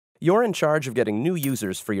You're in charge of getting new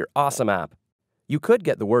users for your awesome app. You could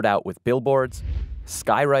get the word out with billboards,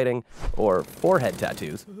 skywriting, or forehead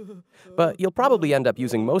tattoos, but you'll probably end up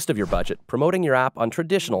using most of your budget promoting your app on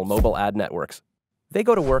traditional mobile ad networks. They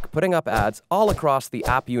go to work putting up ads all across the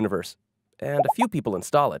app universe, and a few people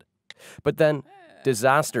install it. But then,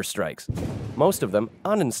 disaster strikes. Most of them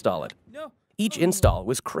uninstall it. Each install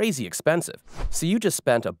was crazy expensive, so you just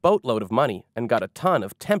spent a boatload of money and got a ton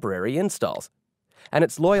of temporary installs. And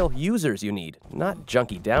it's loyal users you need, not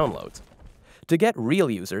junky downloads. To get real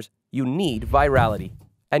users, you need virality.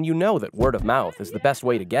 And you know that word of mouth is the best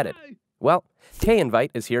way to get it. Well,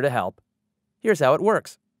 K-Invite is here to help. Here's how it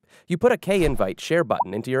works. You put a K-Invite share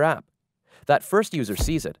button into your app. That first user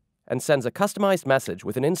sees it and sends a customized message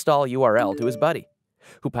with an install URL to his buddy,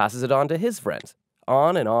 who passes it on to his friends,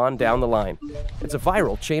 on and on down the line. It's a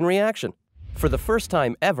viral chain reaction. For the first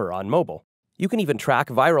time ever on mobile, you can even track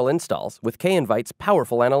viral installs with K-Invite's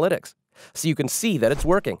powerful analytics, so you can see that it's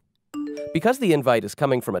working. Because the invite is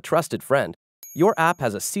coming from a trusted friend, your app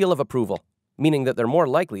has a seal of approval, meaning that they're more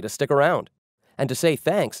likely to stick around. And to say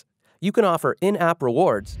thanks, you can offer in-app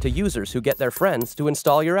rewards to users who get their friends to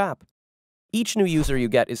install your app. Each new user you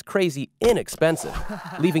get is crazy inexpensive,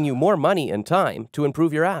 leaving you more money and time to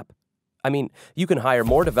improve your app. I mean, you can hire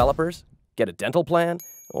more developers, get a dental plan,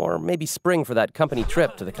 or maybe spring for that company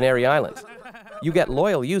trip to the Canary Islands. You get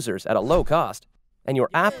loyal users at a low cost, and your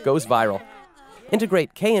app goes viral.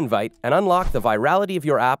 Integrate K-Invite and unlock the virality of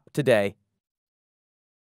your app today.